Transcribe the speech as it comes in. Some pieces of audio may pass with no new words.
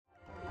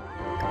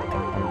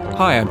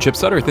Hi, I'm Chip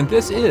Sudderth, and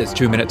this is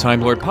 2 Minute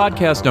Time Lord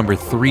podcast number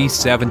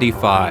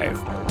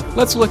 375.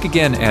 Let's look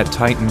again at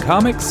Titan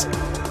Comics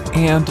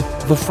and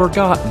The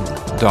Forgotten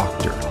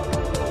Doctor.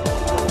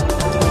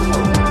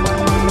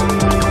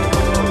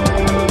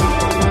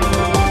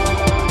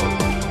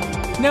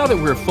 Now that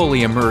we're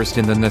fully immersed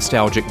in the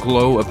nostalgic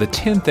glow of the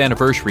 10th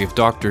anniversary of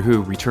Doctor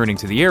Who returning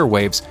to the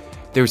airwaves,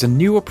 there's a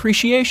new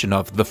appreciation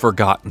of The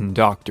Forgotten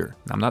Doctor.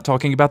 I'm not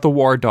talking about the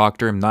War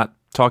Doctor, I'm not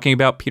talking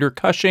about Peter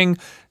Cushing,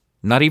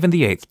 not even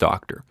the 8th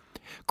Doctor.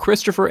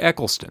 Christopher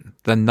Eccleston,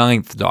 the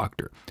 9th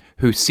Doctor,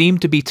 who seemed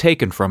to be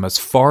taken from us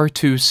far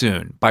too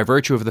soon by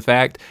virtue of the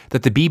fact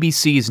that the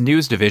BBC's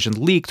news division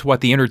leaked what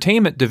the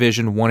entertainment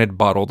division wanted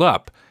bottled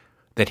up,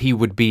 that he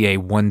would be a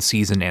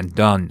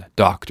one-season-and-done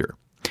Doctor.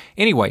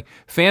 Anyway,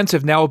 fans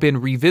have now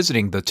been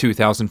revisiting the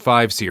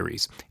 2005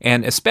 series,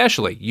 and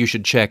especially you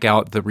should check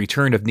out the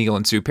return of Neil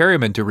and Sue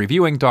Perryman to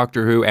reviewing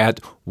Doctor Who at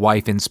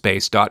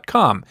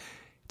wifeinspace.com.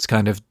 It's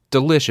kind of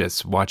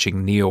delicious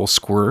watching Neil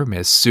squirm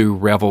as Sue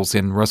revels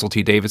in Russell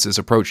T. Davis's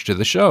approach to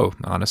the show,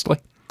 honestly.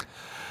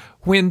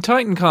 When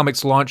Titan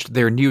Comics launched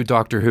their new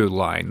Doctor Who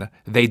line,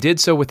 they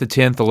did so with the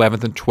 10th,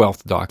 11th, and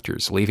 12th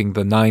Doctors, leaving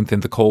the 9th in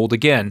the cold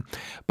again.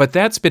 But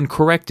that's been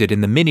corrected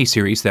in the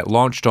miniseries that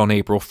launched on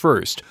April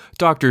 1st.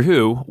 Doctor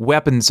Who,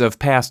 Weapons of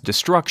Past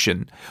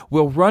Destruction,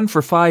 will run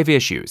for 5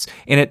 issues,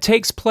 and it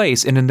takes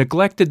place in a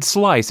neglected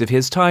slice of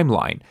his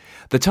timeline,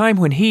 the time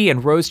when he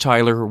and Rose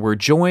Tyler were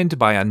joined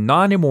by a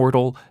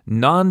non-immortal,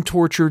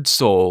 non-tortured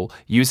soul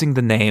using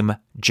the name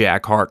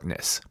Jack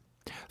Harkness.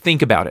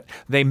 Think about it.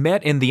 They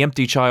met in The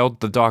Empty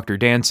Child, The Doctor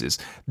Dances.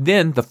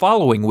 Then, the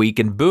following week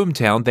in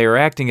Boomtown, they are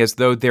acting as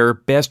though they're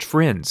best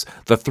friends,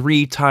 the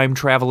 3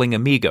 time-traveling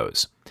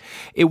amigos.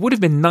 It would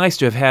have been nice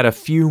to have had a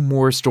few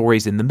more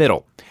stories in the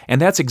middle, and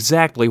that's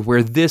exactly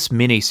where this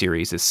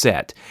miniseries is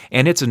set,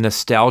 and it's a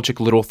nostalgic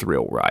little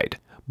thrill ride.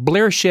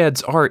 Blair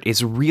Shedd's art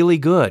is really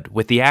good,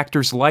 with the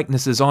actors'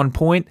 likenesses on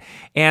point,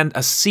 and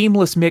a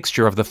seamless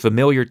mixture of the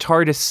familiar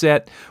TARDIS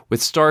set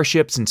with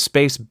starships and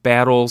space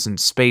battles and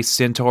space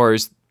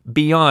centaurs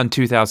beyond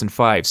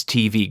 2005's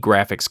TV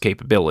graphics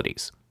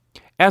capabilities.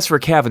 As for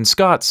Cavan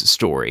Scott's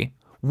story,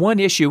 1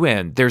 issue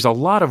in, there's a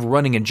lot of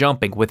running and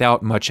jumping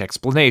without much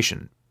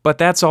explanation. But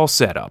that's all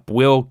set up.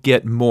 We'll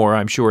get more,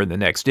 I'm sure, in the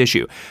next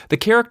issue. The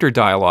character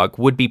dialogue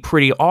would be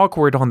pretty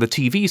awkward on the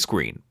TV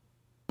screen.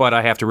 But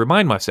I have to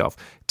remind myself,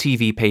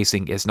 TV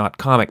pacing is not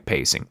comic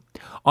pacing.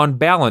 On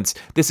balance,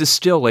 this is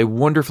still a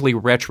wonderfully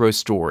retro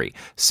story.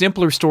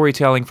 Simpler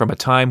storytelling from a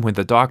time when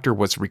the Doctor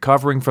was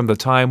recovering from the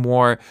Time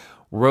War,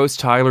 Rose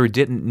Tyler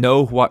didn't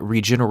know what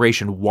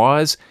regeneration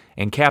was,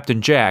 and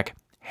Captain Jack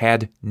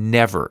had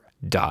never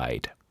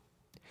died.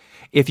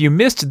 If you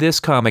missed this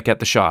comic at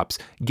the shops,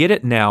 get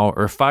it now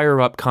or fire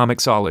up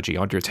Comixology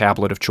on your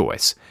tablet of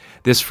choice.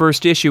 This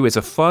first issue is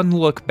a fun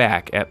look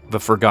back at The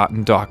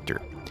Forgotten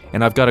Doctor,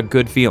 and I've got a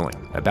good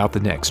feeling about the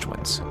next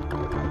ones.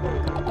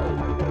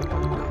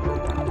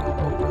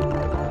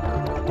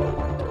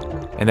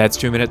 And that's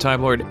 2 Minute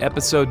Time Lord,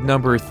 episode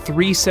number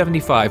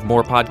 375.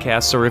 More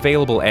podcasts are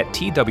available at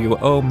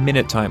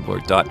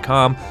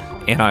TWOMinutetimelord.com,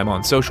 and I'm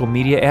on social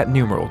media at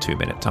numeral 2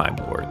 Minute Time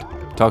Lord.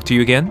 Talk to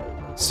you again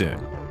soon.